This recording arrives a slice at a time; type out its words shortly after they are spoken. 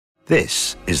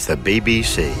This is the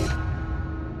BBC.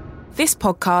 This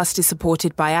podcast is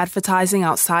supported by advertising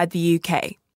outside the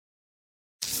UK.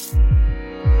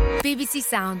 BBC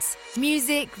Sounds.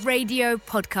 Music, radio,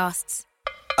 podcasts.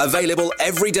 Available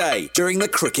every day during the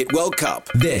Cricket World Cup.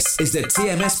 This is the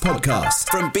TMS podcast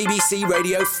from BBC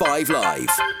Radio 5 Live.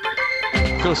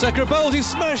 Kulsekar bowls, he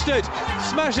smashed it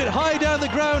high down the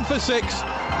ground for six.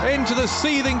 Into the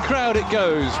seething crowd it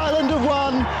goes. Ireland have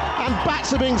won and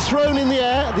bats are being thrown in the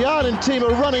air. The Ireland team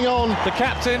are running on. The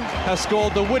captain has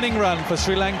scored the winning run for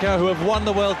Sri Lanka, who have won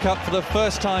the World Cup for the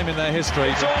first time in their history.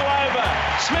 It's all over.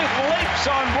 Smith leaps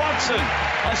on Watson.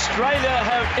 Australia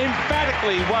have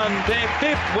emphatically won their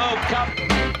fifth World Cup.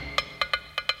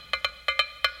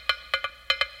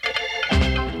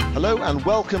 Hello and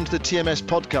welcome to the TMS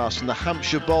podcast from the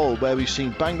Hampshire Bowl, where we've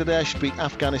seen Bangladesh beat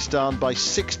Afghanistan by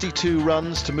 62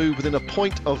 runs to move within a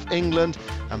point of England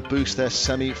and boost their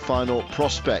semi-final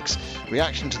prospects.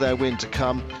 Reaction to their win to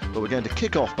come, but we're going to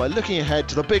kick off by looking ahead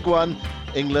to the big one,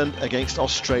 England against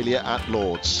Australia at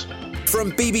Lord's.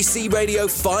 From BBC Radio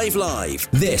 5 Live,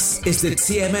 this is the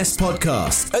TMS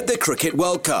podcast at the Cricket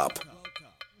World Cup.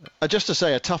 Just to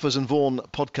say, a Tuffers and Vaughan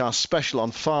podcast special on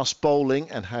fast bowling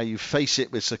and how you face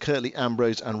it with Sir Curtly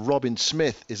Ambrose and Robin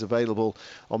Smith is available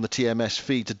on the TMS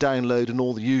feed to download in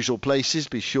all the usual places.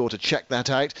 Be sure to check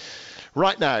that out.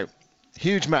 Right now,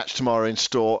 huge match tomorrow in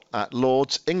store at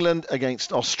Lord's. England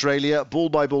against Australia.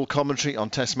 Ball-by-ball commentary on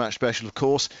Test Match Special, of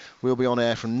course. We'll be on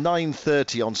air from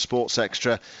 9:30 on Sports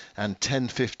Extra and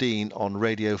 10:15 on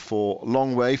Radio 4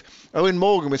 Longwave. Eoin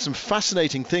Morgan with some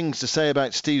fascinating things to say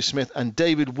about Steve Smith and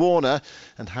David Warner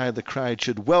and how the crowd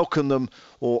should welcome them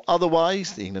or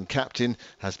otherwise. The England captain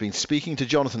has been speaking to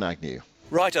Jonathan Agnew.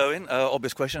 Right, Eoin,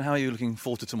 obvious question. How are you looking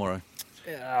forward to tomorrow?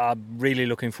 Really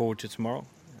looking forward to tomorrow.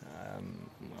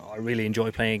 I really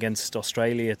enjoy playing against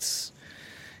Australia. It's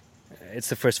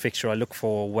the first fixture I look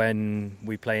for when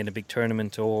we play in a big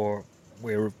tournament or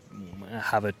we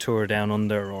have a tour down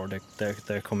under or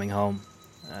they're coming home.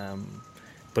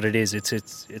 But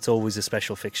it's always a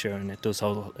special fixture and it does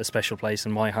hold a special place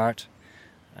in my heart.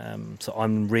 So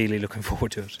I'm really looking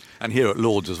forward to it. And here at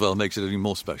Lord's as well makes it even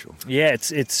more special. Yeah,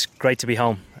 it's great to be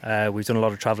home. We've done a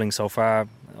lot of travelling so far.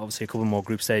 Obviously a couple more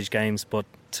group stage games, but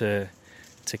to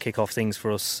kick off things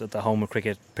for us at the home of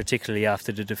cricket, particularly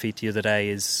after the defeat the other day,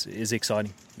 is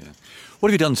exciting. Yeah. What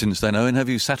have you done since then, Eoin? Have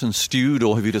you sat and stewed,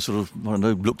 or have you just sort of, I don't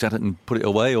know, looked at it and put it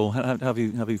away, or how have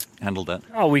you handled that?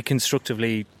 Oh, we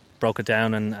constructively broke it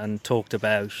down and talked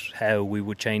about how we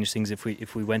would change things if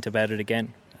we went about it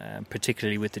again,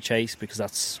 particularly with the chase, because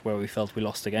that's where we felt we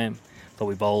lost the game. But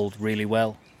we bowled really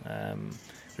well,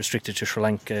 restricted to Sri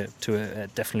Lanka to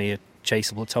definitely a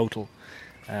chaseable total.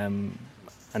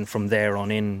 And from there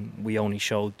on in, we only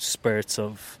showed spurts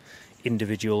of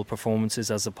individual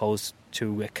performances as opposed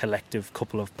to a collective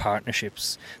couple of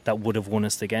partnerships that would have won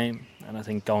us the game. And I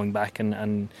think going back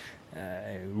and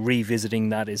revisiting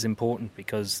that is important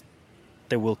because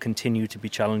there will continue to be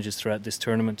challenges throughout this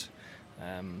tournament.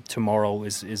 Tomorrow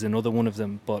is another one of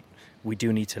them, but we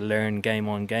do need to learn game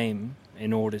on game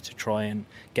in order to try and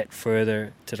get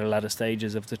further to the latter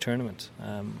stages of the tournament.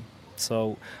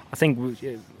 So I think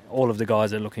all of the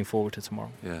guys are looking forward to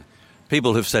tomorrow. Yeah,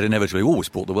 people have said inevitably, "Oh, we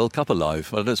brought the World Cup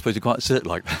alive." I don't suppose you quite see it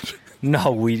like that.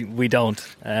 No, we don't.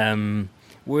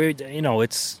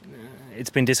 It's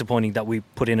been disappointing that we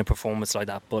put in a performance like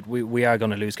that, but we are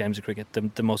going to lose games of cricket.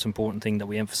 The most important thing that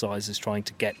we emphasise is trying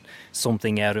to get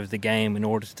something out of the game in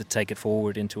order to take it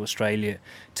forward into Australia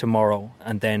tomorrow,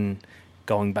 and then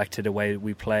going back to the way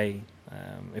we play.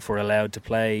 If we're allowed to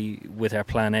play with our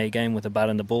plan A game with the bat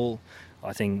and the ball,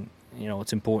 I think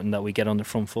it's important that we get on the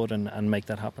front foot and make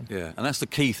that happen. Yeah, and that's the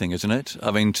key thing, isn't it?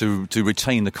 I mean, to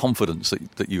retain the confidence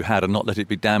that you had and not let it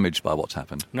be damaged by what's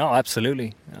happened. No,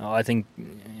 absolutely. I think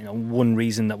one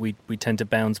reason that we tend to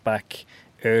bounce back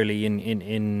early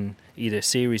in either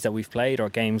series that we've played or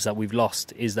games that we've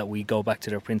lost is that we go back to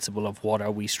the principle of what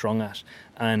are we strong at,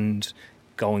 and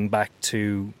going back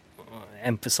to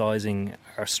emphasising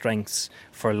our strengths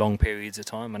for long periods of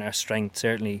time. And our strength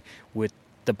certainly with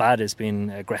the bat has been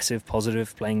aggressive,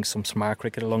 positive, playing some smart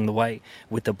cricket along the way.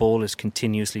 With the ball is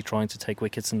continuously trying to take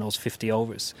wickets in those 50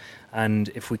 overs. And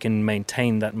if we can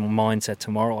maintain that mindset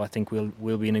tomorrow, I think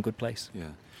we'll be in a good place.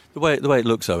 Yeah. The way it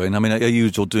looks, Eoin, I mean, are you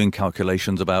doing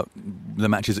calculations about the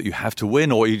matches that you have to win,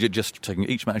 or are you just taking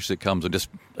each match as it comes and just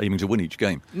aiming to win each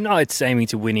game? No, it's aiming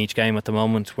to win each game at the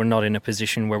moment. We're not in a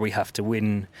position where we have to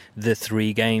win the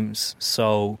 3 games.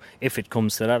 So if it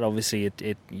comes to that, obviously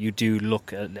you do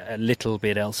look a little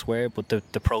bit elsewhere, but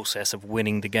the process of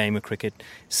winning the game of cricket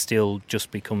still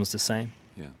just becomes the same.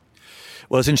 Yeah.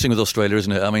 Well, it's interesting with Australia,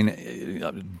 isn't it? I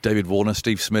mean, David Warner,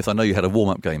 Steve Smith, I know you had a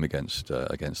warm-up game against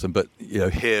them, but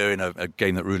here in a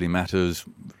game that really matters,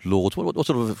 Lords, what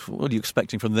are you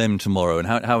expecting from them tomorrow, and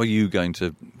how are you going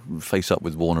to face up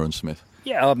with Warner and Smith?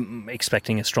 Yeah, I'm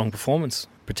expecting a strong performance,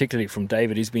 particularly from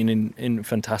David. He's been in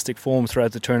fantastic form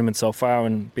throughout the tournament so far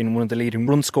and been one of the leading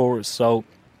run scorers. So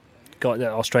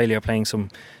Australia are playing some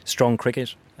strong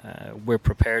cricket. We're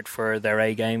prepared for their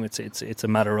A game. It's a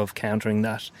matter of countering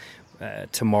that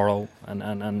tomorrow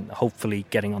and hopefully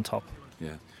getting on top.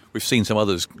 Yeah, we've seen some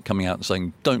others coming out and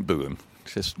saying, "Don't boo them.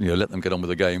 Just let them get on with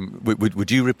the game." Would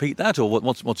you repeat that, or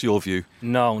what's your view?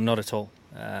 No, not at all.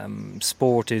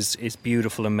 Sport is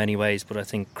beautiful in many ways, but I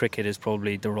think cricket is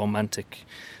probably the romantic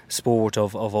sport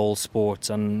of all sports,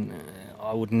 and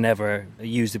I would never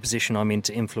use the position I'm in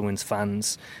to influence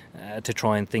fans to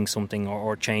try and think something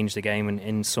or change the game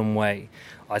in some way.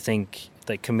 I think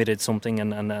they committed something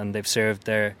and they've served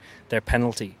their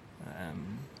penalty.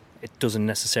 It doesn't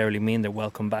necessarily mean they're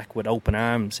welcome back with open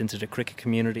arms into the cricket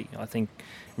community. I think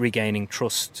regaining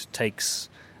trust takes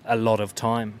a lot of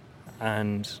time,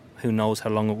 and who knows how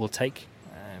long it will take.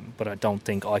 But I don't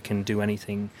think I can do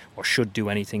anything or should do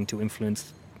anything to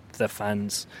influence the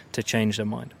fans to change their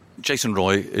mind. Jason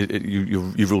Roy,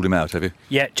 you've ruled him out, have you?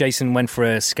 Yeah, Jason went for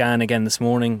a scan again this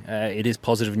morning. It is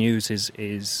positive news.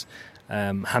 His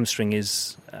hamstring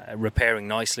is repairing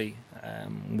nicely.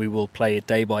 We will play it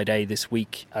day by day this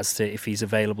week as to if he's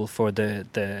available for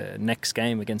the next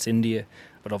game against India.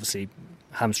 But obviously,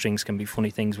 hamstrings can be funny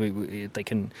things. They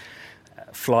can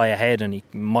fly ahead, and he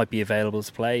might be available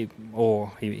to play,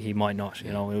 or he might not.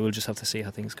 We'll just have to see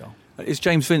how things go. Is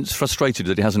James Vince frustrated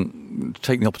that he hasn't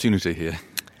taken the opportunity here?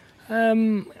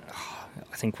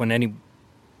 I think when any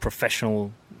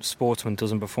professional sportsman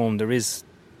doesn't perform, there is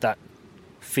that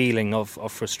feeling of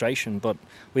frustration, but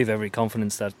we have every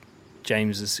confidence that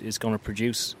James is going to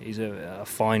produce. He's a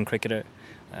fine cricketer.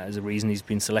 There's a reason he's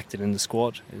been selected in the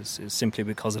squad is simply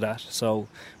because of that. So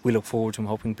we look forward to him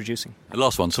hoping producing. The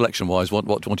last one, selection-wise,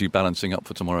 what are you balancing up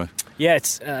for tomorrow? Yeah,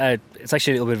 it's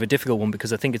actually a little bit of a difficult one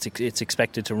because I think it's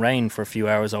expected to rain for a few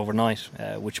hours overnight,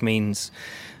 which means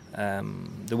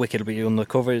the wicket will be on the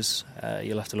covers.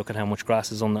 You'll have to look at how much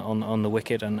grass is on the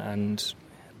wicket and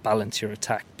balance your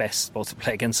attack best, both to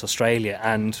play against Australia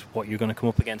and what you're going to come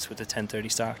up against with the 10:30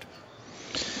 start.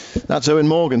 That's Eoin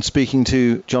Morgan speaking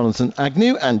to Jonathan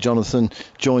Agnew, and Jonathan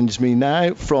joins me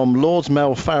now from Lords.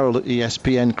 Mel Farrell at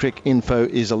ESPN Crick Info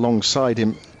is alongside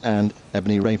him, and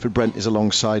Ebony Rainford-Brent is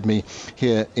alongside me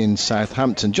here in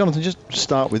Southampton. Jonathan, just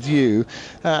start with you.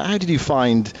 How did you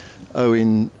find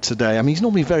Eoin today? I mean, he's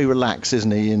normally very relaxed,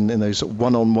 isn't he, in those sort of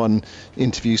one-on-one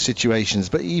interview situations,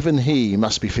 but even he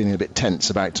must be feeling a bit tense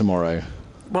about tomorrow.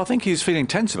 Well, I think he's feeling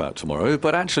tense about tomorrow,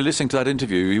 but actually listening to that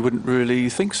interview, you wouldn't really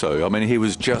think so. I mean, he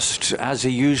was just as he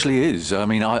usually is. I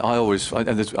mean, I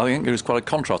think there's quite a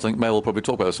contrast. I think Mel will probably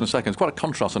talk about this in a second. It's quite a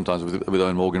contrast sometimes with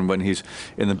Eoin Morgan when he's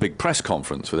in the big press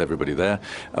conference with everybody there,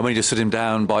 and when you just sit him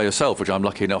down by yourself, which I'm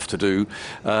lucky enough to do,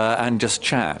 and just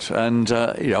chat. And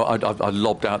I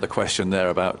lobbed out the question there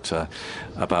about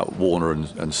Warner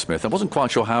and Smith. I wasn't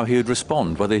quite sure how he would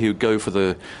respond, whether he would go for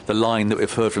the line that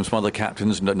we've heard from some other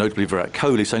captains, notably Virat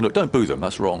Kohli, saying, "Look, don't boo them,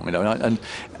 that's wrong." And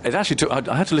it actually took,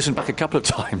 I had to listen back a couple of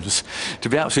times to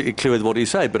be absolutely clear with what he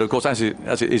said. But of course, as it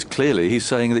is clearly, he's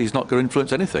saying that he's not going to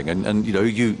influence anything. And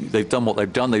they've done what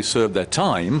they've done. They've served their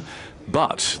time.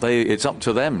 But it's up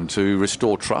to them to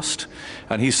restore trust.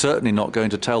 And he's certainly not going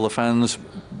to tell the fans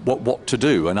what to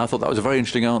do. And I thought that was a very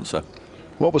interesting answer.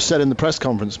 What was said in the press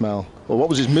conference, Mel? Or what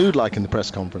was his mood like in the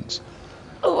press conference?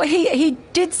 Oh, he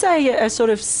did say a sort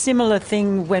of similar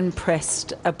thing when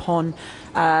pressed upon,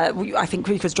 I think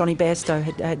because Johnny Bairstow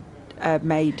had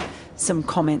made some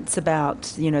comments about,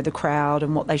 the crowd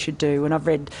and what they should do. And I've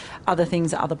read other things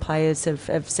that other players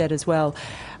have said as well.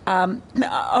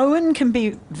 Eoin can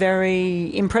be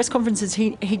in press conferences,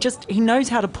 he knows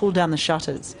how to pull down the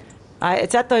shutters.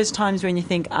 It's at those times when you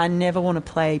think, I never want to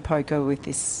play poker with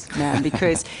this man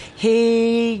because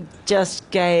he just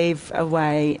gave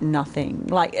away nothing.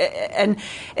 And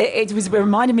it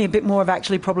reminded me a bit more of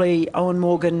actually probably Eoin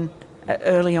Morgan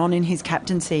early on in his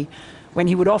captaincy, when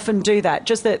he would often do that.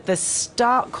 Just the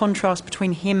stark contrast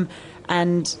between him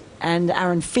and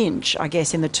Aaron Finch, I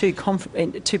guess, in the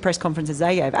two press conferences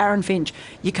they gave. Aaron Finch,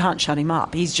 you can't shut him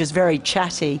up. He's just very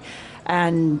chatty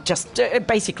and just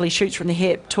basically shoots from the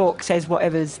hip, says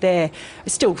whatever's there.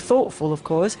 Still thoughtful, of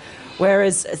course,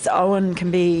 whereas Eoin can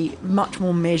be much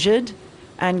more measured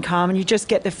and calm, and you just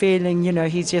get the feeling,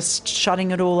 he's just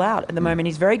shutting it all out at the moment.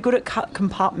 He's very good at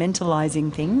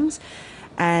compartmentalising things,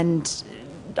 and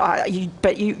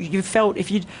you felt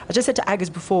I just said to Aggers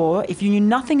before, if you knew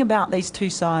nothing about these two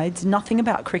sides, nothing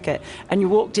about cricket, and you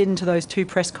walked into those two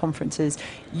press conferences,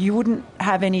 you wouldn't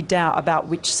have any doubt about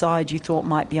which side you thought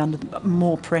might be under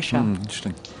more pressure.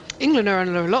 Interesting. England are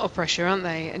under a lot of pressure, aren't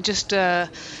they? And just the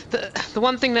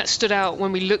one thing that stood out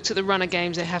when we looked at the run of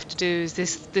games they have to do is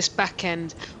this back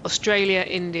end, Australia,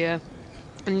 India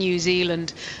and New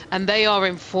Zealand, and they are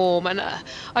in form. And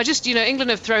I just,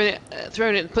 England have thrown it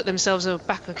and put themselves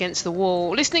back against the wall.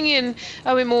 Listening in,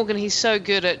 Eoin Morgan, he's so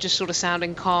good at just sort of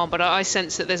sounding calm, but I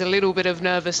sense that there's a little bit of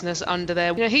nervousness under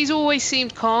there. He's always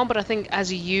seemed calm, but I think as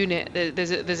a unit,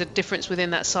 there's a difference within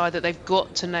that side that they've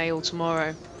got to nail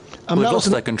tomorrow. They've lost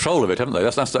their control of it, haven't they?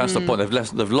 That's the point.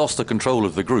 They've lost the control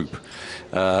of the group,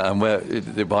 and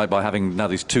by having now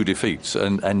these two defeats,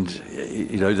 and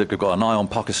they've got an eye on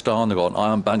Pakistan, they've got an eye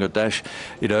on Bangladesh.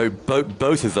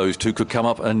 Both of those two could come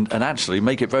up and actually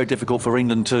make it very difficult for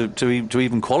England to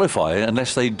even qualify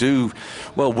unless they do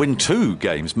win two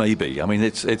games, maybe. I mean,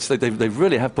 they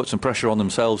really have put some pressure on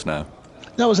themselves now.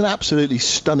 That was an absolutely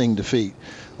stunning defeat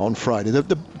on Friday.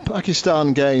 The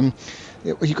Pakistan game.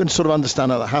 You can sort of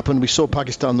understand how that happened. We saw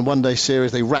Pakistan in the one-day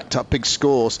series. They racked up big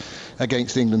scores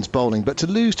against England's bowling. But to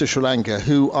lose to Sri Lanka,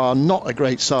 who are not a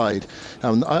great side,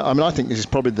 I think this is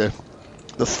probably the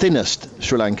thinnest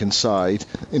Sri Lankan side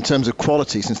in terms of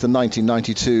quality since the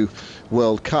 1992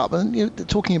 World Cup. And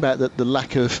talking about the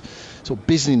lack of sort of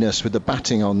busyness with the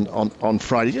batting on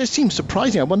Friday, it seems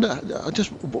surprising. I wonder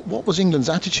what was England's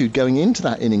attitude going into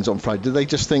that innings on Friday? Did they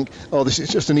just think, this is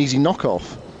just an easy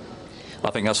knockoff? I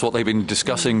think that's what they've been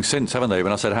discussing since, haven't they?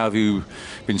 When I said, how have you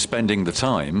been spending the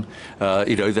time?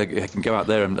 They can go out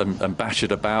there and bash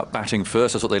it about, batting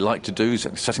first. That's what they like to do,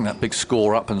 setting that big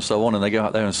score up and so on, and they go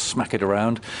out there and smack it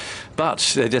around.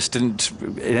 But they just didn't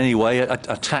in any way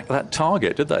attack that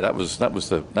target, did they? That was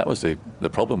the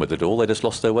problem with it all. They just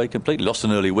lost their way completely. Lost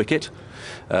an early wicket,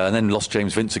 and then lost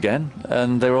James Vince again,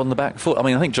 and they were on the back foot. I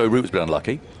mean, I think Joe Root's been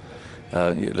unlucky. A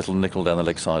little nickel down the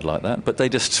leg side like that, but they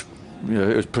just...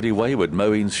 it was pretty wayward.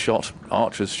 Moeen's shot,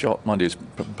 Archer's shot. Mind you, it's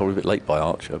probably a bit late by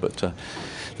Archer, but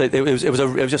it was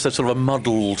just a sort of a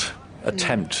muddled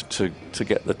attempt to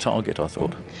get the target, I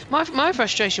thought. My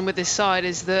frustration with this side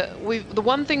is that the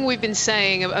one thing we've been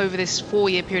saying over this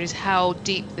 4-year period is how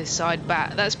deep this side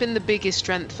bat. That's been the biggest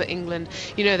strength for England.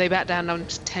 They bat down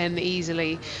to 10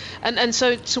 easily, and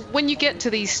so when you get to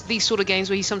these sort of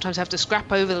games where you sometimes have to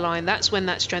scrap over the line, that's when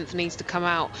that strength needs to come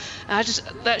out. And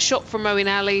that shot from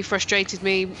Moeen Ali frustrated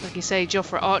me, like you say,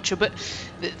 Jofra Archer, but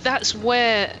that's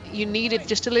where you needed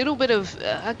just a little bit of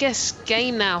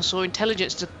game nous or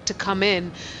intelligence to come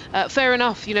in. Fair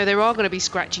enough, there are going to be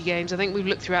scratchy games. I think we've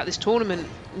looked throughout this tournament,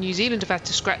 New Zealand have had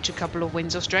to scratch a couple of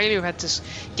wins, Australia have had to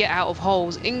get out of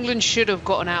holes. England should have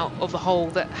gotten out of the hole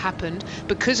that happened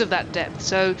because of that depth.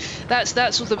 So that's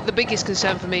the biggest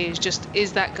concern for me,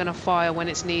 is that going to fire when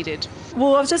it's needed?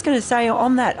 Well, I was just going to say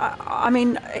on that, I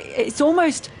mean, it's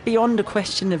almost beyond a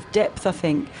question of depth, I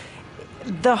think.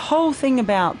 The whole thing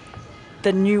about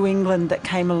the New England that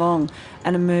came along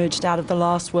and emerged out of the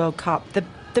last World Cup,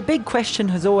 the big question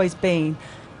has always been,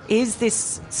 is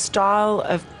this style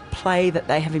of play that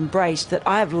they have embraced, that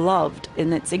I have loved,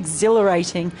 and it's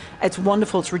exhilarating, it's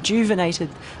wonderful, it's rejuvenated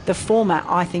the format,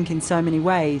 I think, in so many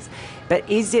ways, but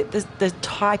is it the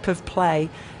type of play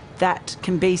that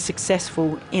can be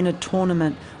successful in a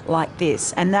tournament like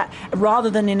this, and that rather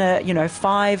than in a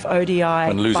 5 ODI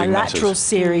bilateral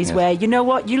series where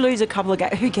you lose a couple of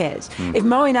games, who cares? If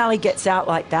Moeen Ali gets out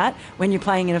like that when you're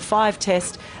playing in a 5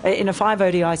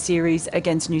 ODI series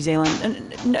against New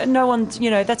Zealand, and no one's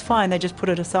that's fine, they just put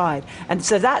it aside. And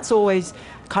so that's always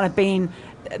kind of been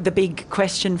the big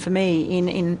question for me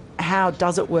in how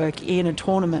does it work in a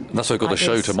tournament. And that's what we've got to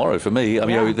show tomorrow for me. I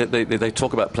mean, they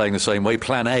talk about playing the same way,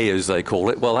 plan A as they call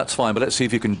it. Well, that's fine, but let's see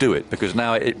if you can do it, because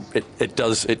now it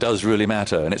does really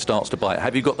matter, and it starts to bite.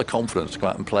 Have you got the confidence to come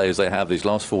out and play as they have these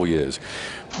last 4 years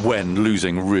when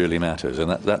losing really matters?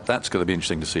 And that's going to be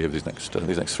interesting to see over these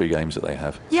next 3 games that they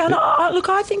have. Yeah, look,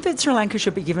 I think that Sri Lanka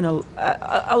should be given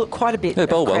quite a bit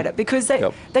of credit, because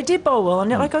they did bowl well.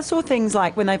 And I saw things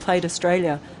like when they played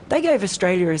Australia, they gave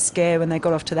Australia a scare when they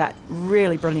got off to that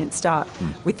really brilliant start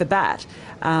with the bat.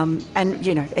 And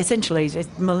essentially,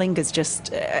 Malinga's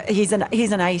just he's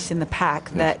an ace in the pack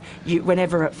that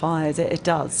whenever it fires, it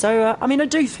does. So I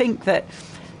do think that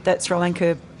Sri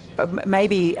Lanka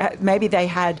maybe they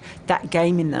had that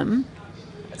game in them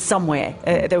somewhere.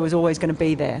 There was always going to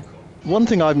be there. One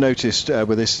thing I've noticed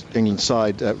with this England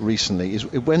side recently is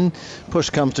when push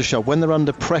comes to shove, when they're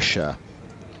under pressure,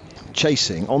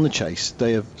 chasing, on the chase,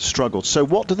 they have struggled. So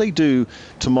what do they do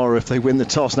tomorrow if they win the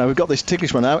toss? Now, we've got this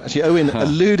ticklish one. Actually, Eoin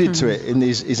alluded to it in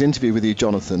his interview with you,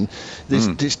 Jonathan.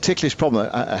 This ticklish problem,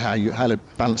 how to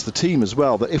balance the team as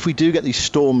well. That if we do get these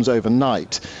storms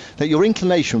overnight, that your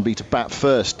inclination would be to bat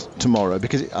first tomorrow,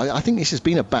 because I think this has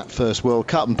been a bat first World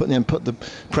Cup and put the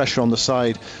pressure on the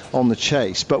side on the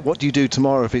chase. But what do you do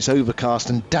tomorrow if it's overcast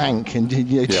and dank? And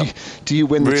do you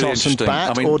win the toss and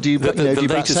bat, or do you bat second?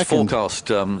 The latest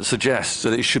forecast suggests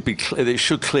that it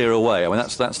should clear away. I mean,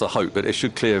 that's the hope, but it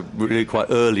should clear really quite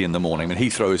early in the morning. And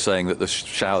Heathrow is saying that the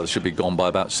showers should be gone by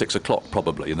about 6 o'clock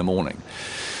probably in the morning.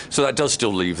 So that does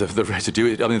still leave the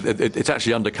residue. I mean, it's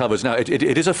actually under covers now. It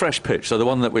is a fresh pitch. So the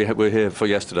one that we're here for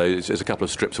yesterday is a couple of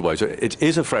strips away. So it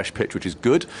is a fresh pitch, which is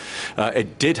good.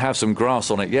 It did have some grass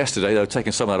on it yesterday. They're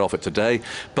taking some of that off it today.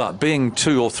 But being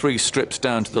 2 or 3 strips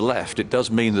down to the left, it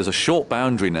does mean there's a short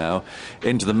boundary now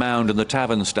into the mound and the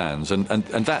tavern stands, and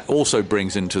that also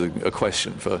brings into a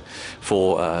question for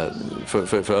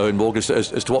Eoin Morgan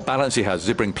as to what balance he has. Does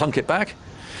he bring Plunkett back?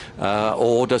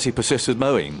 Or does he persist with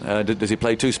mowing? Does he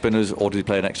play 2 spinners, or does he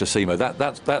play an extra seamer?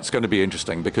 That's going to be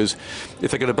interesting, because if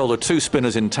they're going to bowl the 2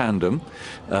 spinners in tandem,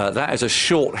 that is a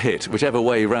short hit, whichever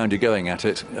way round you're going at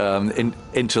it,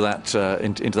 into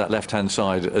that left-hand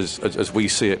side as we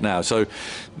see it now. So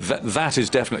that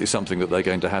is definitely something that they're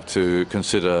going to have to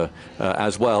consider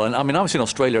as well. And I mean, I've seen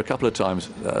Australia a couple of times,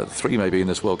 3 maybe in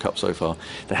this World Cup so far.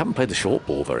 They haven't played the short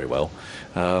ball very well.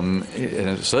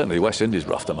 Certainly West Indies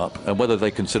roughed them up, and whether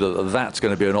they consider that that's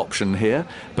going to be an option here,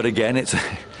 but again it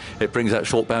brings that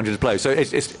short boundary to play. So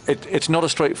it's not a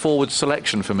straightforward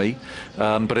selection for me,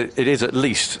 but it is at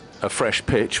least a fresh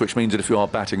pitch, which means that if you are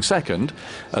batting second,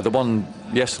 the one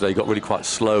yesterday got really quite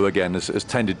slow again, as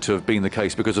tended to have been the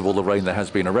case because of all the rain there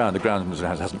has been around. The ground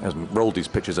hasn't rolled these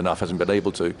pitches enough, hasn't been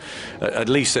able to. At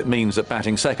least it means that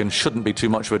batting second shouldn't be too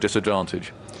much of a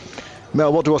disadvantage.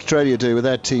 Mel, what do Australia do with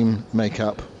their team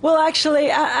makeup? Well,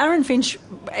 actually, Aaron Finch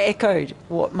echoed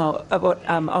what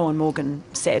Eoin Morgan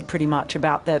said pretty much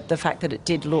about the fact that it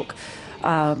did look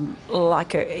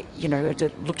like it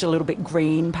looked a little bit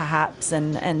green, perhaps,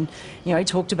 and he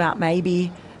talked about maybe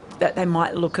that they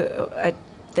might look at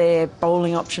their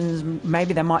bowling options.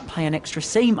 Maybe they might play an extra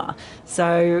seamer.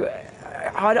 So,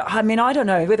 I don't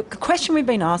know. The question we've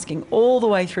been asking all the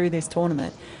way through this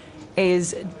tournament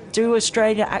is, do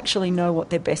Australia actually know what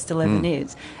their best 11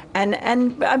 is?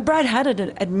 And Brad Haddad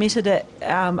admitted it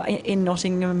in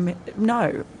Nottingham.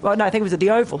 No, I think it was at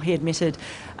the Oval. He admitted,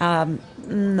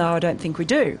 no, I don't think we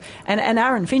do. And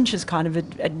Aaron Finch has kind of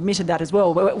admitted that as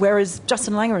well, whereas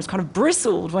Justin Langer has kind of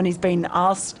bristled when he's been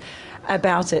asked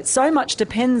about it. So much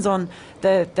depends on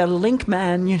the link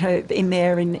man, in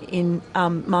there in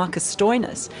Marcus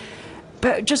Stoinis.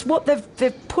 But just what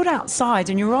they've put outside,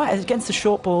 and you're right, against the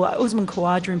short ball, Usman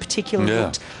Khawaja in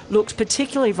particular looked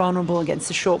particularly vulnerable against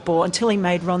the short ball until he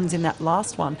made runs in that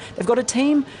last one. They've got a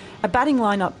batting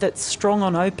lineup that's strong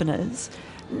on openers,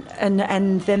 and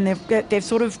then they've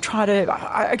sort of tried to.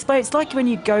 I explain, it's like when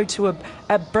you go to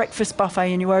a breakfast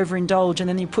buffet and you overindulge, and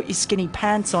then you put your skinny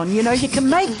pants on. You can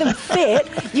make them fit,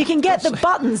 you can get the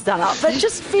buttons done up, but it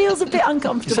just feels a bit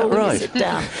uncomfortable when you sit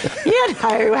down. You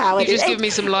know how it is. You just give me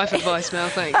some life advice, Mel,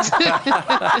 thanks.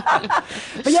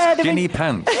 But yeah, skinny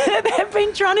pants. They've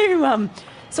been trying to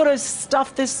sort of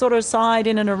stuff this sort of side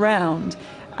in and around.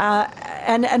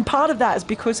 And part of that is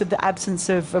because of the absence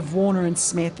of Warner and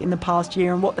Smith in the past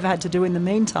year and what they've had to do in the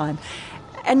meantime.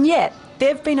 And yet,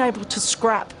 they've been able to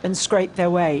scrap and scrape their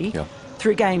way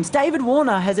through games. David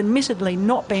Warner has admittedly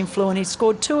not been fluent. He's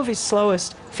scored 2 of his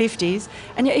slowest 50s,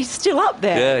 and yet he's still up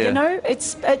there.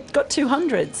 It's got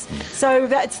 200s. So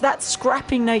that's that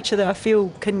scrapping nature that I feel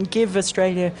can give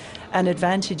Australia an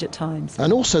advantage at times.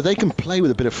 And also they can play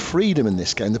with a bit of freedom in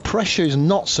this game. The pressure is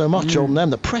not so much on them.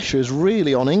 The pressure is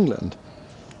really on England.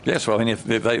 Yes, well, I mean, if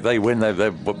they win,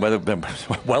 they're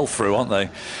well through, aren't they?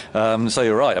 So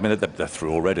you're right. I mean, they're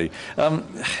through already.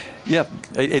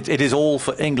 It is all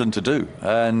for England to do.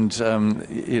 And,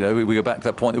 we go back to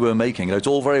that point that we were making. It's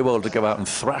all very well to go out and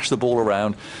thrash the ball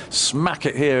around, smack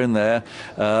it here and there,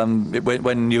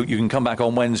 when you can come back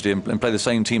on Wednesday and play the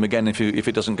same team again if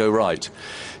it doesn't go right.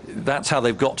 That's how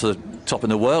they've got to the top in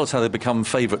the world. It's how they've become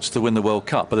favourites to win the World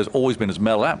Cup. But there's always been, as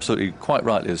Mel absolutely quite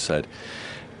rightly has said,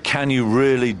 can you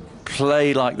really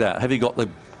play like that? Have you got the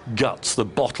guts, the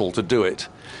bottle to do it,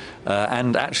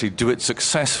 and actually do it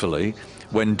successfully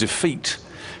when defeat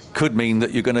could mean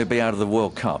that you're going to be out of the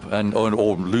World Cup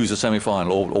or lose a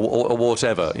semi-final or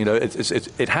whatever?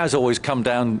 It has always come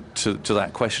down to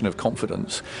that question of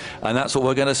confidence, and that's what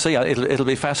we're going to see. It'll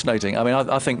be fascinating. I mean,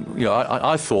 I think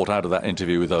I thought out of that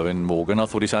interview with Eoin Morgan, I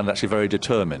thought he sounded actually very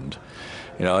determined.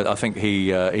 I think he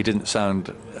didn't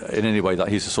sound in any way that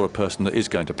he's the sort of person that is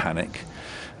going to panic.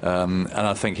 And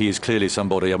I think he is clearly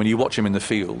somebody. I mean, you watch him in the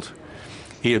field.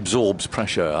 He absorbs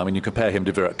pressure. I mean, you compare him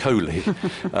to Virat Kohli.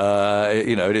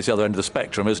 It is the other end of the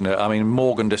spectrum, isn't it? I mean,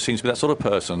 Morgan just seems to be that sort of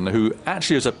person who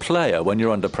actually, as a player, when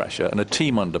you're under pressure and a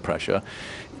team under pressure,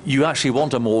 you actually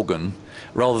want a Morgan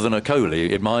rather than a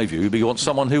Kohli, in my view, but you want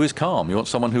someone who is calm. You want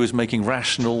someone who is making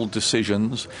rational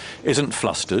decisions, isn't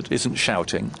flustered, isn't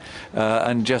shouting,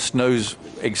 and just knows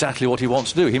exactly what he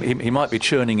wants to do. He might be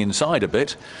churning inside a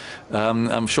bit.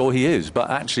 I'm sure he is, but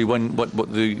actually,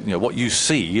 what you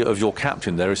see of your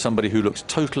captain there is somebody who looks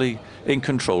totally in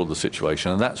control of the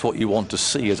situation, and that's what you want to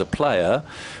see as a player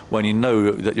when you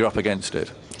know that you're up against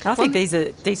it. I think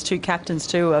these two captains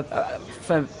too are,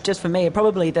 for me, are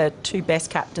probably the two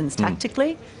best captains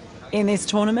tactically in this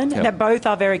tournament. Yep. They both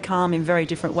are very calm in very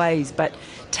different ways, but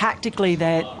tactically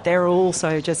they're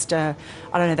also just I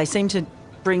don't know. They seem to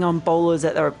bring on bowlers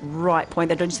at the right point.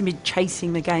 They don't seem to be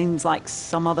chasing the games like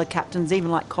some other captains,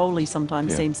 even like Kohli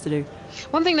sometimes seems to do.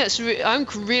 One thing I'm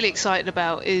really excited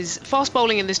about is fast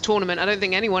bowling in this tournament. I don't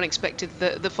think anyone expected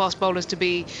the fast bowlers to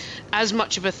be as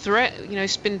much of a threat.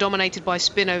 It's been dominated by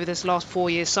spin over this last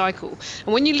 4-year cycle.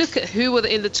 And when you look at who were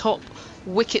in the top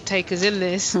wicket takers in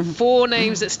this, 4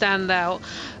 names that stand out: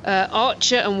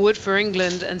 Archer and Wood for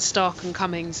England, and Stark and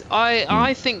Cummings.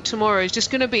 I think tomorrow is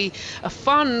just going to be a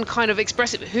fun kind of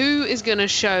expressive. Who is going to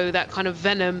show that kind of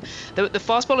venom? The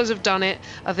fast bowlers have done it.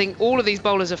 I think all of these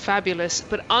bowlers are fabulous,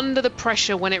 but under the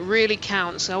pressure when it really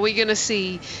counts, are we going to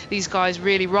see these guys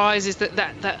really rise? Is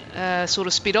that sort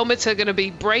of speedometer going to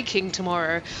be breaking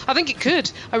tomorrow? I think it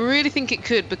could. I really think it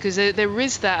could, because there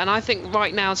is that, and I think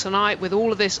right now tonight, with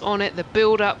all of this on it, the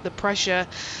build up, the pressure,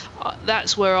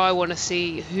 that's where I want to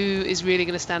see who is really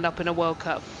going to stand up in a World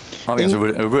Cup. I think that's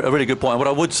a really good point. What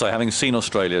I would say, having seen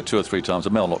Australia 2 or 3 times,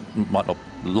 and Mel might not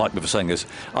like me for saying this,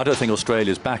 I don't think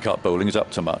Australia's backup bowling is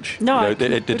up to much. No,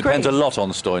 it depends a lot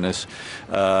on Stoinis.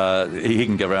 He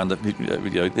can go around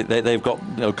they've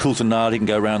got Coulter Nard, he can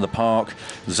go around the park.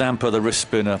 Zampa, the wrist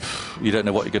spinner, you don't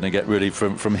know what you're going to get really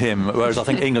from him. Whereas I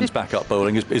think England's backup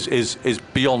bowling is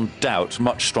beyond doubt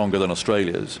much stronger than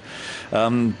Australia's.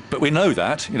 But we know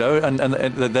that, and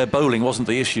their bowling wasn't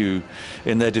the issue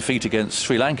in their defeat against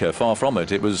Sri Lanka. Far from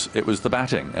it. It was the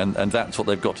batting, and that's what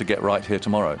they've got to get right here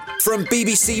tomorrow. From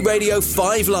BBC Radio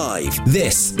 5 Live,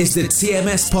 this is the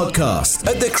TMS podcast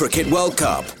at the Cricket World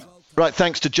Cup. Right,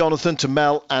 thanks to Jonathan, to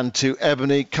Mel and to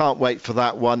Ebony. Can't wait for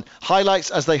that one.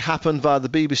 Highlights as they happen via the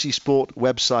BBC Sport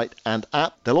website and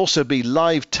app. There'll also be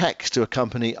live text to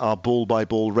accompany our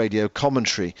ball-by-ball radio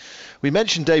commentary. We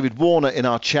mentioned David Warner in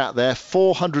our chat there.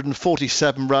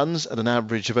 447 runs at an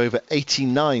average of over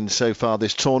 89 so far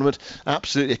this tournament.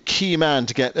 Absolutely a key man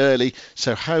to get early.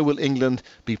 So how will England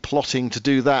be plotting to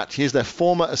do that? Here's their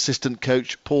former assistant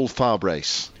coach, Paul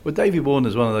Farbrace. Well, David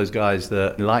Warner's one of those guys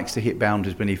that likes to hit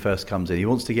boundaries when he first comes in. He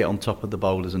wants to get on top of the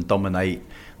bowlers and dominate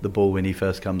the ball when he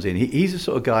first comes in. He's the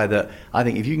sort of guy that I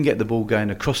think if you can get the ball going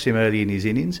across him early in his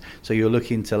innings, so you're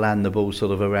looking to land the ball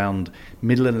sort of around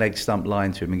middle and leg stump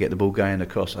line to him and get the ball going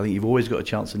across, I think you've always got a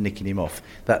chance of nicking him off.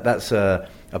 That's a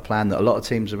plan that a lot of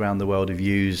teams around the world have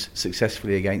used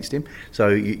successfully against him. So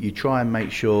you try and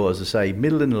make sure, as I say,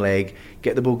 middle and leg,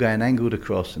 get the ball going angled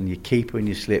across, and your keeper and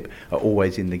your slip are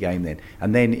always in the game then.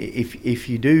 And then if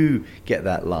you do get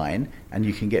that line and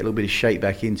you can get a little bit of shape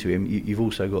back into him, you've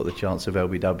also got the chance of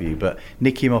LBW. But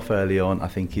nick him off early on, I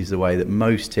think, is the way that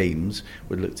most teams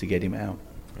would look to get him out.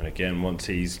 And again, once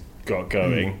he's got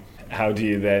going, how do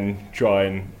you then try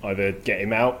and either get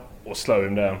him out or slow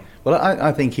him down? Well,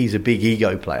 I think he's a big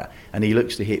ego player, and he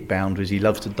looks to hit boundaries. He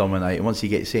loves to dominate, and once he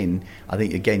gets in, I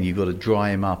think again you've got to dry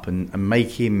him up and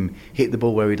make him hit the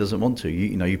ball where he doesn't want to.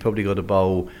 You probably got to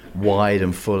bowl wide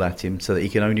and full at him so that he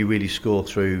can only really score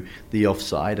through the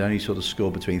offside, only sort of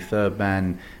score between third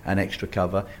man and extra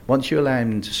cover. Once you allow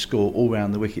him to score all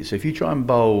round the wicket, so if you try and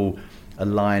bowl a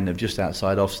line of just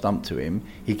outside off stump to him,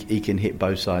 he can hit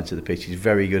both sides of the pitch. He's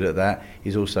very good at that.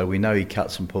 He's also, we know he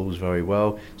cuts and pulls very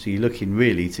well, so you're looking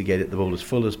really to get the ball as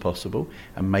full as possible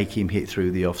and make him hit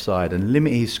through the offside and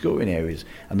limit his scoring areas.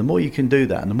 And the more you can do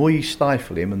that, and the more you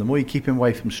stifle him, and the more you keep him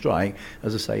away from strike,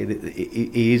 as I say,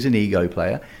 he is an ego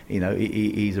player.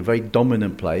 He's a very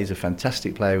dominant player. He's a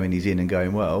fantastic player when he's in and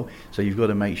going well, so you've got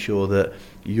to make sure that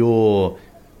you're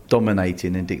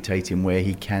dominating and dictating where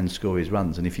he can score his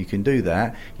runs, and if you can do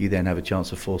that, you then have a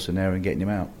chance of forcing error and getting him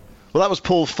out. Well, that was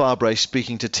Paul Farbrace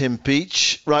speaking to Tim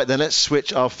Peach. Right then, let's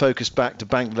switch our focus back to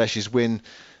Bangladesh's win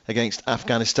against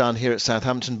Afghanistan here at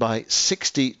Southampton by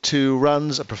 62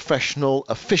 runs. A professional,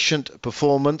 efficient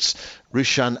performance.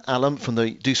 Rushan Alam from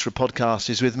the Doosra podcast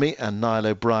is with me, and Niall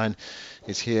O'Brien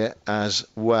is here as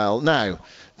well. Now,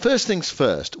 first things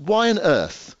first, why on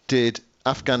earth did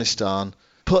Afghanistan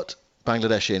put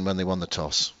Bangladesh in when they won the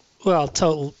toss? Well,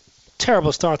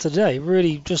 terrible start to the day.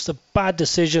 Really just a bad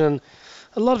decision, and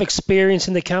a lot of experience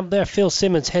in the camp there. Phil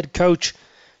Simmons, head coach,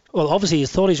 well, obviously he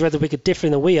thought he's read the wicket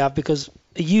differently than we have, because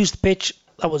a used pitch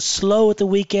that was slow at the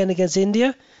weekend against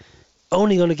India,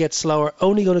 only going to get slower,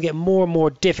 only going to get more and more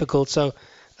difficult. So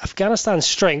Afghanistan's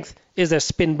strength is their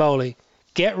spin bowling.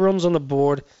 Get runs on the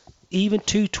board, even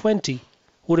 220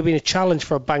 would have been a challenge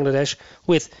for Bangladesh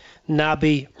with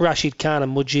Nabi, Rashid Khan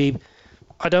and Mujib.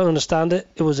 I don't understand it.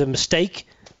 It was a mistake,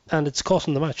 and it's cost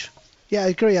them the match. Yeah, I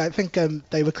agree. I think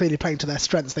they were clearly playing to their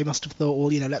strengths. They must have thought,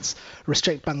 well, let's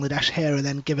restrict Bangladesh here and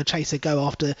then give a chase a go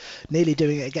after nearly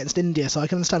doing it against India. So I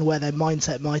can understand where their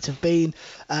mindset might have been,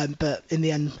 but in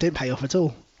the end, didn't pay off at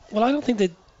all. Well, I don't think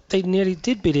that they nearly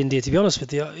did beat India, to be honest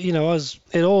with you.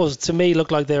 It always, to me,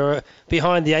 looked like they were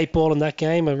behind the 8 ball in that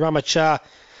game, and Rahmat Shah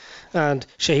and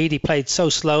Shahidi played so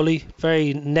slowly,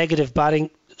 very negative batting,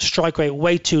 strike rate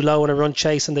way too low in a run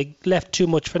chase, and they left too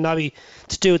much for Nabi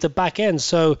to do at the back end.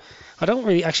 So I don't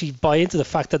really actually buy into the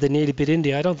fact that they nearly beat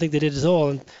India. I don't think they did at all,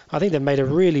 and I think they made a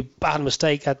really bad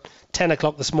mistake at 10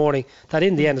 o'clock this morning that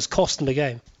in the end has cost them the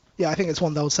game. Yeah, I think it's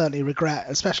one they'll certainly regret,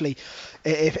 especially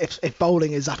if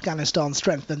bowling is Afghanistan's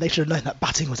strength, then they should have known that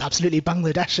batting was absolutely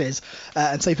Bangladesh's,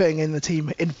 and so putting in the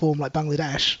team in form like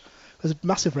Bangladesh was a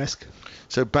massive risk.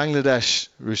 So Bangladesh,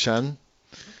 Rushan,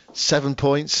 7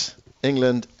 points,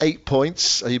 England 8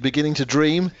 points. Are you beginning to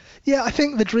dream? Yeah, I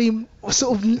think the dream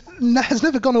sort of has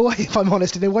never gone away, if I'm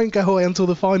honest, and it won't go away until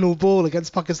the final ball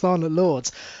against Pakistan at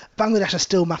Lords. Bangladesh are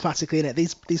still mathematically in it.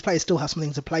 These players still have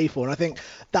something to play for, and I think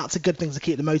that's a good thing to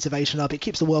keep the motivation up. It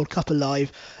keeps the World Cup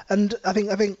alive, and I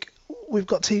think we've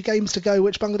got 2 games to go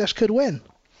which Bangladesh could win.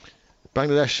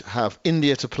 Bangladesh have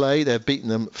India to play. They've beaten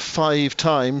them 5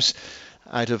 times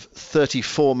out of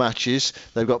 34 matches.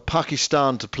 They've got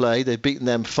Pakistan to play. They've beaten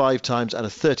them 5 times out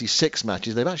of 36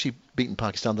 matches. They've actually beaten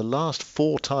Pakistan the last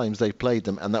 4 times they've played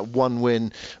them, and that one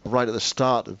win right at the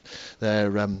start of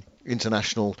their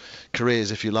international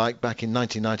careers, if you like, back in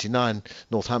 1999,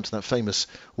 Northampton, that famous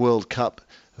World Cup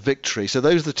victory. So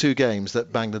those are the 2 games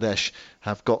that Bangladesh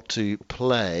have got to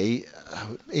play.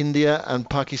 India and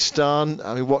Pakistan,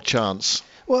 I mean, what chance?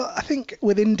 Well, I think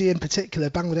with India in particular,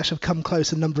 Bangladesh have come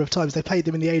close a number of times. They played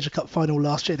them in the Asia Cup final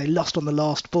last year. They lost on the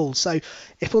last ball. So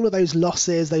if all of those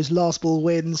losses, those last ball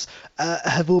wins,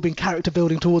 have all been character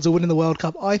building towards a win in the World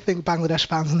Cup, I think Bangladesh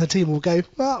fans and the team will go,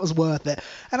 well, that was worth it.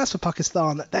 And as for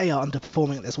Pakistan, they are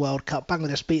underperforming at this World Cup.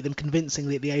 Bangladesh beat them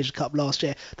convincingly at the Asia Cup last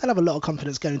year. They'll have a lot of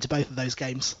confidence going into both of those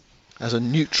games. As a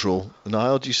neutral,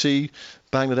 Niall, do you see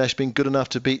Bangladesh being good enough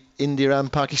to beat India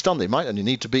and Pakistan? They might only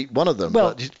need to beat one of them.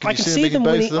 Well, I can see them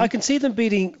winning. I can see them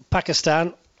beating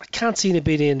Pakistan. I can't see them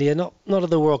beating India. Not at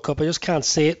the World Cup. I just can't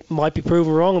see it. Might be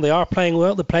proven wrong. They are playing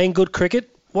well. They're playing good cricket.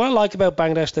 What I like about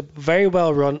Bangladesh, they're very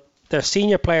well run. Their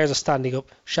senior players are standing up.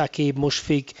 Shakib,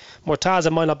 Mushfiq, Murtaza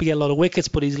might not be getting a lot of wickets,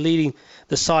 but he's leading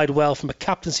the side well from a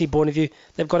captaincy point of view.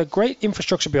 They've got a great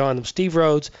infrastructure behind them. Steve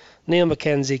Rhodes, Neil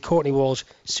McKenzie, Courtney Walsh,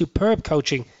 superb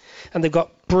coaching, and they've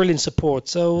got brilliant support.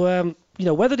 So,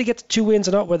 whether they get to 2 wins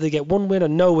or not, whether they get 1 win or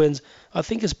no wins, I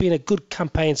think it's been a good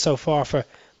campaign so far for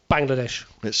Bangladesh.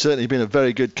 It's certainly been a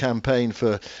very good campaign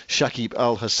for Shakib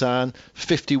Al Hasan.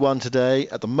 51 today.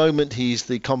 At the moment, he's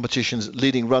the competition's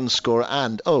leading run scorer,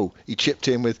 and he chipped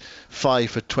in with 5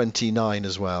 for 29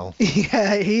 as well.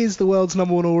 Yeah, he is the world's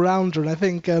number 1 all-rounder, and I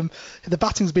think the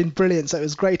batting's been brilliant, so it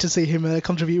was great to see him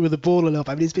contribute with the ball a lot.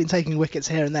 I mean, he's been taking wickets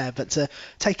here and there, but to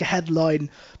take a headline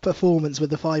performance with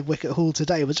the 5-wicket haul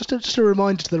today was just a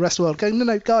reminder to the rest of the world, going,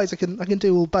 no, guys, I can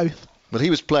do all both. Well, he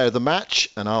was player of the match,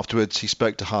 and afterwards he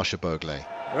spoke to Harsha Bogle.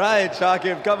 Right,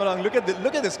 Shakib, come along. Look at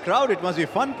this crowd. It must be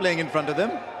fun playing in front of them.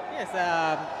 Yes,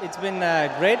 it's been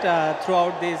great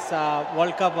throughout this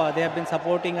World Cup. They have been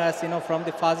supporting us, from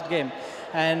the first game,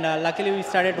 and luckily we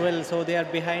started well. So they are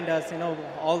behind us,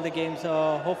 all the games.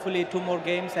 Hopefully 2 more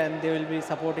games, and they will be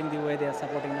supporting the way they are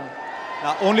supporting now.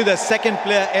 Now, only the second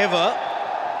player ever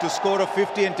to score a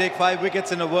 50 and take 5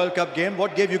 wickets in a World Cup game.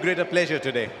 What gave you greater pleasure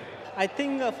today? I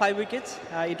think 5 wickets,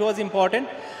 it was important,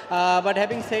 but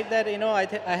having said that,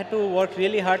 I had to work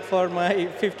really hard for my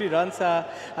 50 runs.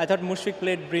 I thought Mushfiq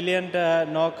played brilliant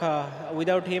knock.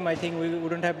 Without him, I think we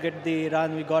wouldn't have get the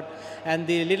run we got. And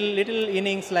the little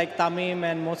innings like Tamim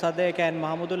and Mosaddeq and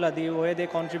Mahmudullah, the way they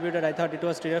contributed, I thought it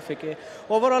was terrific.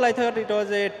 Overall, I thought it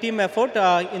was a team effort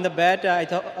in the bat. I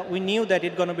thought we knew that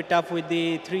it's going to be tough with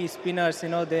the 3 spinners.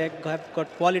 They have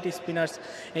got quality spinners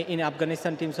in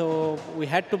Afghanistan team, so we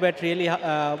had to bat really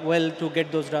well to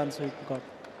get those runs we got.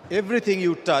 Everything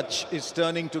you touch is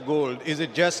turning to gold. Is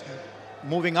it just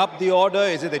moving up the order?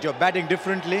 Is it that you're batting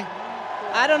differently?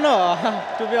 I don't know.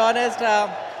 To be honest,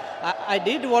 I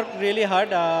did work really hard.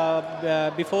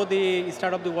 Before the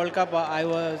start of the World Cup, I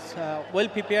was well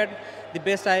prepared, the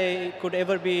best I could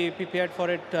ever be prepared for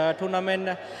a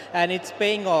tournament, and it's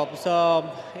paying off.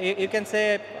 So you can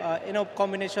say,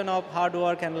 combination of hard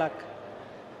work and luck.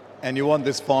 And you want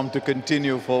this form to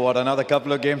continue for another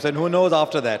couple of games, and who knows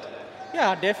after that?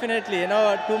 Yeah, definitely.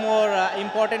 2 more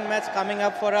important matches coming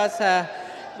up for us.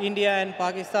 India and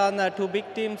Pakistan, 2 big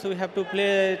teams. We have to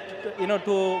play,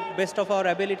 to best of our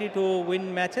ability to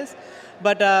win matches.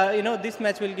 But, this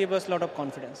match will give us a lot of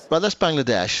confidence. Well, that's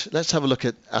Bangladesh. Let's have a look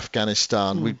at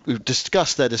Afghanistan. We've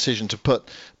discussed their decision to put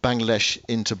Bangladesh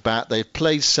into bat. They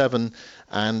played 7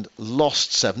 and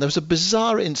lost 7. There was a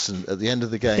bizarre incident at the end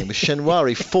of the game with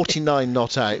Shinwari 49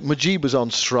 not out. Mujib was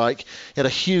on strike. He had a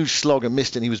huge slog and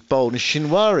missed it, and he was bowled. And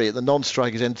Shinwari at the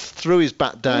non-striker's end threw his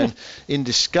bat down in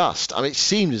disgust. I mean, it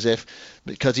seemed as if,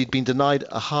 because he'd been denied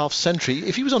a half century,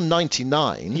 if he was on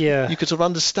 99, you could sort of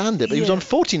understand it, but he was on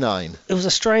 49. It was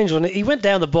a strange one. He went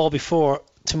down the ball before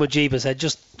to Mujib and said,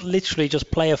 just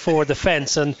play a forward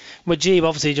defence, and Mujib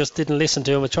obviously just didn't listen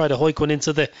to him and tried to hoik one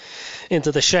into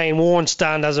the Shane Warne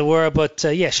stand, as it were. But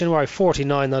Shinwari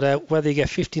 49 not out. Whether you get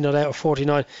 50 not out or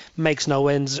 49 makes no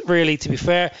ends, really, to be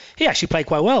fair. He actually played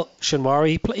quite well,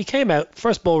 Shinwari. He came out,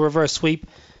 first ball reverse sweep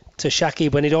to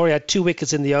Shakib when he'd already had 2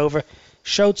 wickets in the over,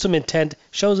 showed some intent,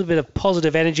 shows a bit of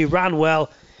positive energy, ran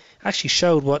well, actually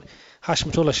showed what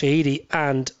Hashmatullah Shahidi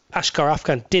and Ashkar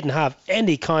Afghan didn't have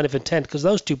any kind of intent, because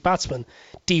those 2 batsmen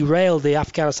derailed the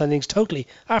Afghanistan innings totally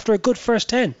after a good first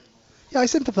 10. Yeah, I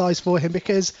sympathise for him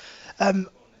because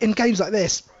in games like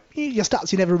this, your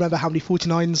stats, you never remember how many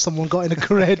 49s someone got in a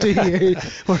career, do you?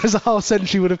 Whereas a half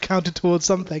century would have counted towards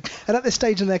something. And at this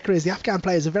stage in their careers, the Afghan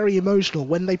players are very emotional.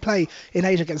 When they play in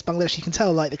Asia against Bangladesh, you can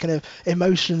tell the kind of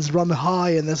emotions run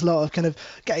high, and there's a lot of kind of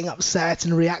getting upset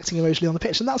and reacting emotionally on the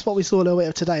pitch. And that's what we saw a little bit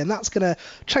of today, and that's going to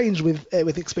change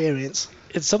with experience.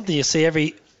 It's something you see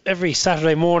every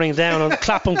Saturday morning down on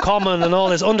Clapham Common and all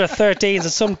this under 13s,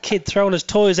 and some kid throwing his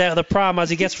toys out of the pram as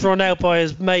he gets run out by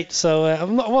his mate. So it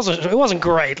wasn't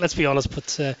great, let's be honest,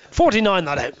 but 49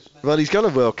 not out. Well, he's got a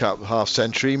World Cup half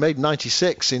century. He made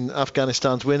 96 in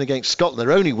Afghanistan's win against Scotland,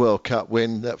 their only World Cup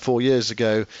win 4 years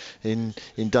ago in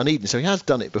Dunedin. So he has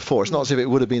done it before. It's not as if it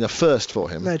would have been a first for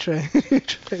him. No, true. I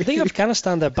think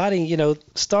Afghanistan, their batting,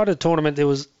 started the tournament, it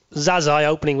was Zazai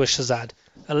opening with Shahzad,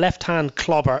 a left-hand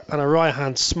clobber and a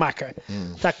right-hand smacker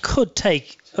that could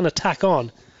take an attack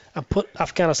on and put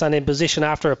Afghanistan in position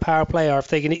after a power play, or if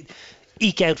they can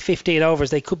eke out 15 overs,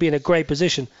 they could be in a great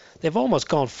position. They've almost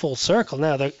gone full circle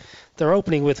now. They're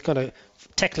opening with kind of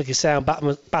technically sound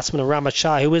batsman Rahmat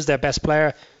Shah, who is their best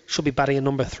player, should be batting at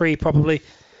number 3 probably.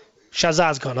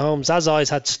 Shahzad's gone home. Zazai's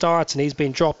had starts and he's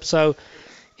been dropped. So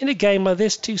in a game like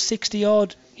this, 260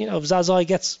 odd, if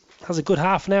Zazai has a good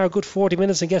half an hour, a good 40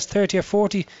 minutes and gets 30 or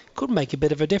 40, could make a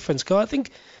bit of a difference. I think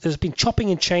there's been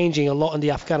chopping and changing a lot on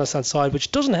the Afghanistan side,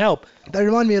 which doesn't help. They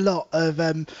remind me a lot of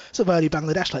sort of early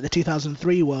Bangladesh, like the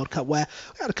 2003 World Cup, where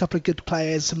we had a couple of good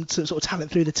players, some sort of talent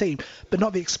through the team, but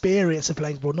not the experience of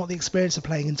playing abroad, not the experience of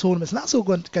playing in tournaments, and that's all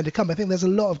going to come. I think there's a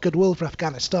lot of goodwill for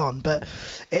Afghanistan, but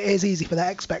it is easy for that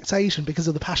expectation, because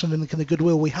of the passion and the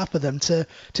goodwill we have for them, to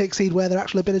exceed where their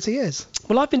actual ability is.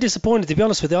 Well, I've been disappointed, to be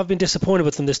honest with you. I've been disappointed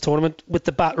with them this tournament, with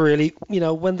the bat, really.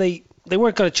 When they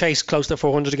weren't going to chase close to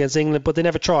 400 against England, but they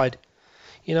never tried.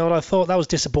 And I thought that was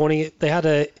disappointing. They had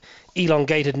a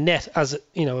elongated net as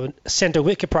a centre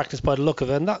wicket practice by the look of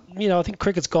it, and that I think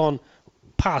cricket's gone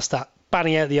past that,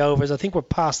 batting out the overs. I think we're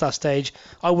past that stage.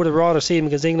 I would have rather seen them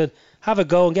against England have a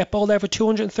go and get bowled out for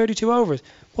 232 overs.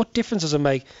 What difference does it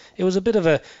make? It was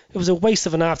a waste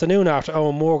of an afternoon after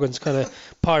Eoin Morgan's kind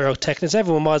of pyrotechnics.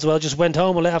 Everyone might as well just went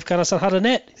home and let Afghanistan had a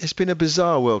net. It's been a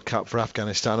bizarre World Cup for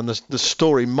Afghanistan, and the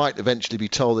story might eventually be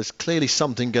told. There's clearly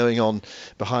something going on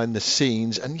behind the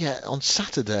scenes, and yet on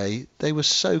Saturday they were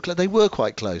so close. They were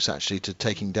quite close actually to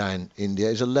taking down India.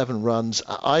 It was 11 runs.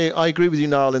 I agree with you,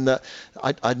 Niall, in that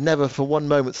I'd never for one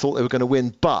moment thought they were going to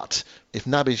win, but if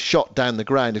Nabi's shot down the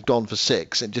ground had gone for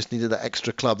 6 and just needed that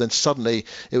extra club, then suddenly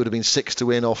it would have been 6 to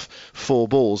win off 4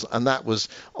 balls, and that was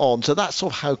on. So that's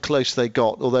sort of how close they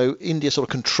got, although India sort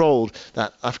of controlled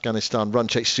that Afghanistan run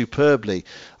chase superbly,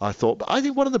 I thought. But I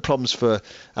think one of the problems for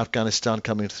Afghanistan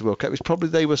coming into the World Cup is probably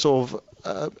they were sort of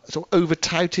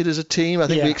over-touted as a team. I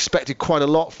think we expected quite a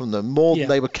lot from them, more than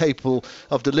they were capable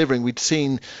of delivering. We'd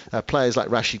seen players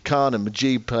like Rashid Khan and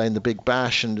Mujib playing the Big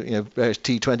Bash and various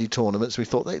T20 tournaments. We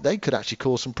thought they could actually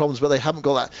cause some problems, but they haven't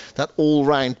got that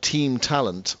all-round team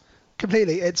talent.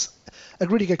 completely. It's a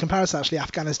really good comparison, actually,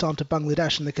 Afghanistan to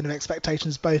Bangladesh and the kind of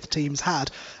expectations both teams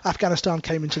had. Afghanistan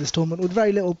came into this tournament with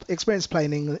very little experience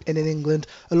playing in England,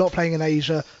 a lot playing in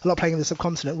Asia, a lot playing in the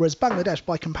subcontinent, whereas Bangladesh,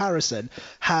 by comparison,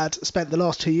 had spent the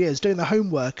last 2 years doing the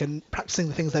homework and practicing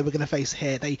the things they were going to face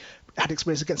here. They had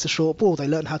experience against the short ball, they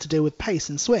learned how to deal with pace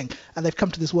and swing, and they've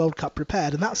come to this World Cup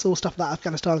prepared, and that's all stuff that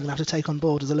Afghanistan are going to have to take on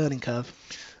board as a learning curve.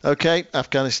 OK,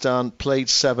 Afghanistan played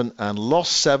 7 and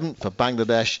lost 7. For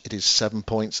Bangladesh, it is 7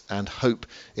 points and hope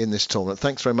in this tournament.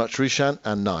 Thanks very much, Rushan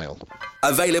and Niall.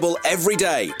 Available every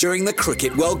day during the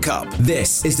Cricket World Cup.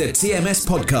 This is the TMS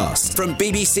podcast from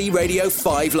BBC Radio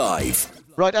 5 Live.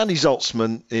 Right, Andy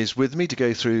Zaltzman is with me to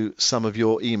go through some of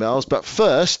your emails. But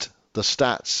first, the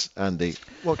stats, Andy.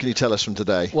 What can you tell us from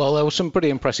today? Well, there were some pretty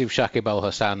impressive Shakib Al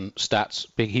Hasan stats.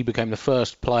 He became the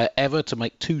first player ever to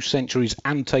make 2 centuries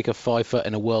and take a fifer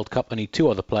in a World Cup. Only 2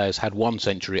 other players had 1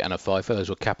 century and a fifer. Those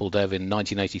were Kapil Dev in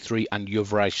 1983 and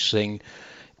Yuvraj Singh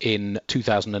in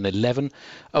 2011.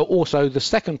 Also, the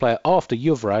second player after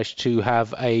Yuvraj to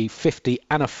have a 50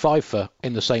 and a fifer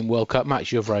in the same World Cup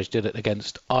match. Yuvraj did it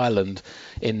against Ireland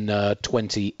in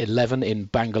 2011 in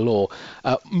Bangalore.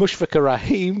 Mushfiqur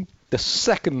Rahim, the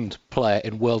second player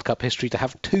in World Cup history to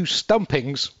have 2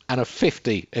 stumpings and a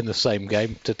 50 in the same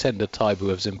game. Tatenda Taibu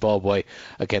of Zimbabwe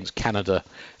against Canada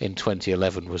in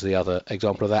 2011 was the other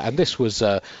example of that. And this was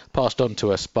passed on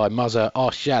to us by Mazhar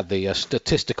Arshad, the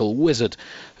statistical wizard,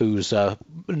 who's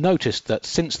noticed that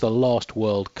since the last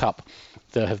World Cup,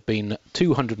 there have been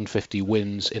 250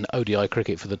 wins in ODI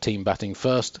cricket for the team batting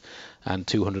first and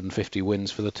 250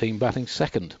 wins for the team batting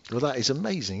second. Well, that is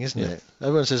amazing, isn't it?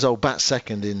 Everyone says, bat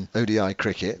second in ODI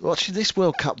cricket. Well, actually, this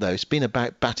World Cup, though, it's been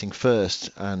about batting first,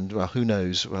 and, well, who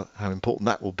knows how important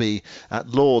that will be at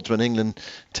Lord's when England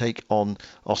take on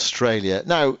Australia.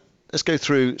 Now, let's go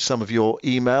through some of your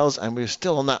emails, and we're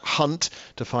still on that hunt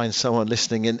to find someone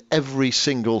listening in every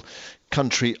single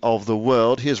country of the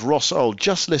world. Here's Ross Old,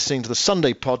 just listening to the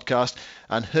Sunday podcast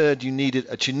and heard you needed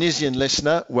a Tunisian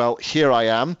listener. Well, here I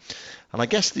am. And I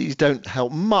guess these don't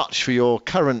help much for your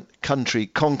current country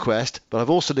conquest, but I've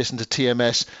also listened to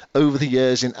TMS over the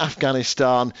years in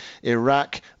Afghanistan,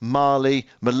 Iraq, Mali,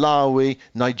 Malawi,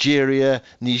 Nigeria,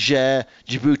 Niger,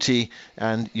 Djibouti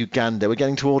and Uganda. We're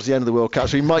getting towards the end of the World Cup,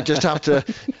 so we might just have to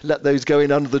let those go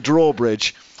in under the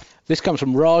drawbridge. This comes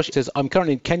from Raj. It says, I'm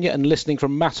currently in Kenya and listening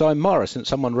from Masai Mara, since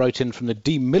someone wrote in from the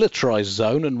demilitarized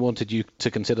zone and wanted you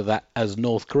to consider that as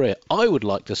North Korea. I would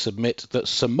like to submit that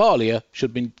Somalia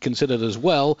should be considered as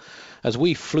well, as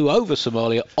we flew over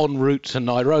Somalia en route to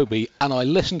Nairobi, and I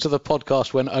listened to the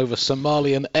podcast when over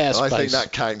Somalian airspace. I think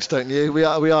that counts, don't you? We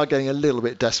are getting a little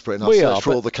bit desperate in our search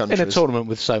for all the countries. In a tournament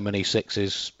with so many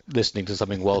sixes, listening to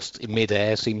something whilst in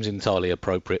mid-air seems entirely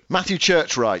appropriate. Matthew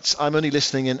Church writes, I'm only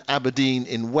listening in Aberdeen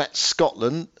in wet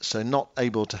Scotland, so not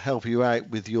able to help you out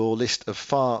with your list of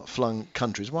far-flung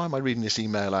countries. Why am I reading this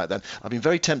email out then? I've been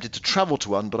very tempted to travel to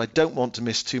one, but I don't want to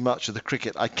miss too much of the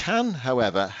cricket. I can,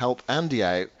 however, help Andy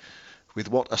out with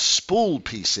what a spool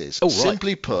piece is. Oh, right.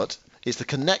 Simply put, it's the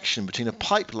connection between a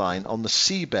pipeline on the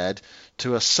seabed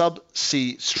to a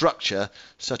subsea structure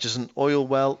such as an oil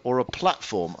well or a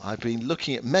platform. I've been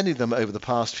looking at many of them over the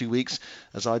past few weeks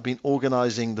as I've been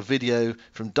organising the video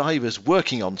from divers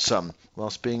working on some.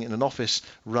 Whilst being in an office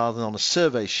rather than on a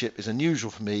survey ship is unusual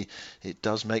for me, it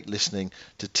does make listening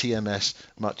to TMS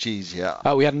much easier.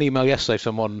 We had an email yesterday,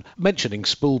 someone mentioning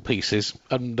spool pieces,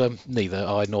 and neither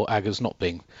I nor Aga's not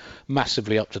being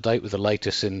massively up to date with the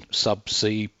latest in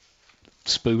subsea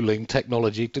spooling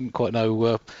technology. Didn't quite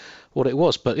know what it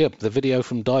was, but yeah, the video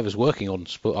from divers working on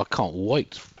spool, I can't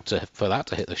wait for that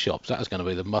to hit the shops. That is going to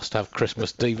be the must-have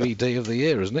Christmas DVD of the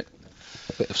year, isn't it?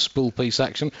 A bit of spool piece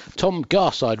action. Tom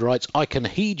Garside writes, I can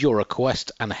heed your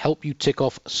request and help you tick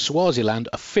off Swaziland,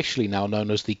 officially now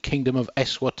known as the Kingdom of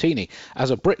Eswatini.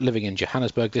 As a Brit living in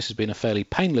Johannesburg, this has been a fairly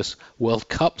painless World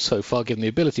Cup so far, given the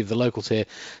ability of the locals here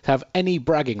to have any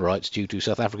bragging rights due to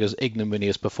South Africa's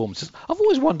ignominious performances. I've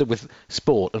always wondered with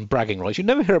sport and bragging rights, you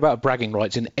never hear about bragging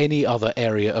rights in any other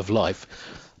area of life.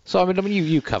 So I mean,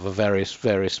 you cover various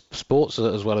sports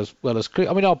as well as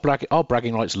cricket. I mean, are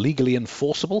bragging rights legally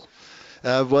enforceable?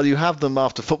 Well, you have them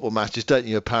after football matches, don't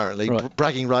you? Apparently, right.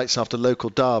 Bragging rights after local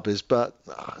derbies, but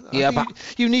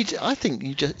you need to, I think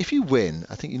you just, if you win,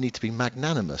 I think you need to be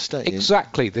magnanimous, don't you?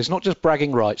 Exactly. There's not just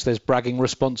bragging rights. There's bragging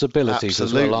responsibilities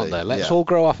as well, aren't there? Let's all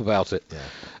grow up about it.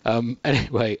 Yeah.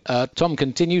 Anyway, Tom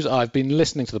continues, I've been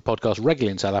listening to the podcast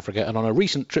regularly in South Africa, and on a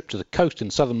recent trip to the coast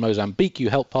in southern Mozambique, you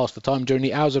helped pass the time during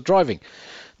the hours of driving.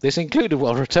 This included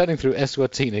while returning through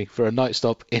Eswatini for a night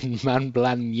stop in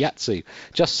Manblanyatsi,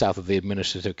 just south of the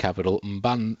administrative capital,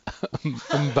 Mbabane.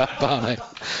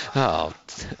 Oh,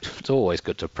 it's always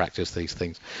good to practice these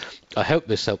things. I hope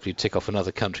this helped you tick off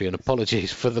another country, and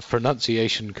apologies for the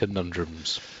pronunciation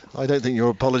conundrums. I don't think your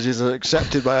apologies are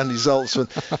accepted by Andy Zaltzman.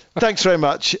 Thanks very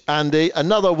much, Andy.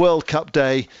 Another World Cup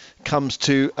day comes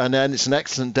to an end. It's an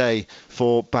excellent day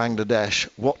for Bangladesh.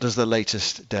 What does the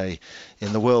latest day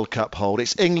in the World Cup hold?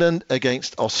 It's England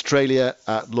against Australia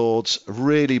at Lord's.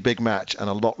 Really big match and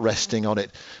a lot resting on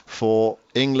it for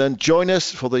England. Join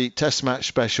us for the Test Match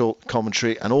special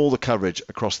commentary and all the coverage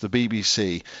across the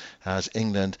BBC as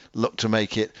England look to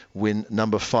make it win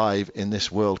number 5 in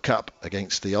this World Cup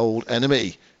against the old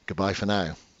enemy. Goodbye for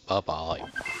now. Bye-bye.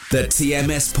 The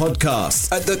TMS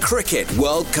podcast at the Cricket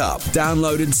World Cup.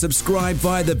 Download and subscribe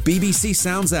via the BBC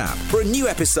Sounds app for a new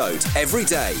episode every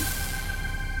day.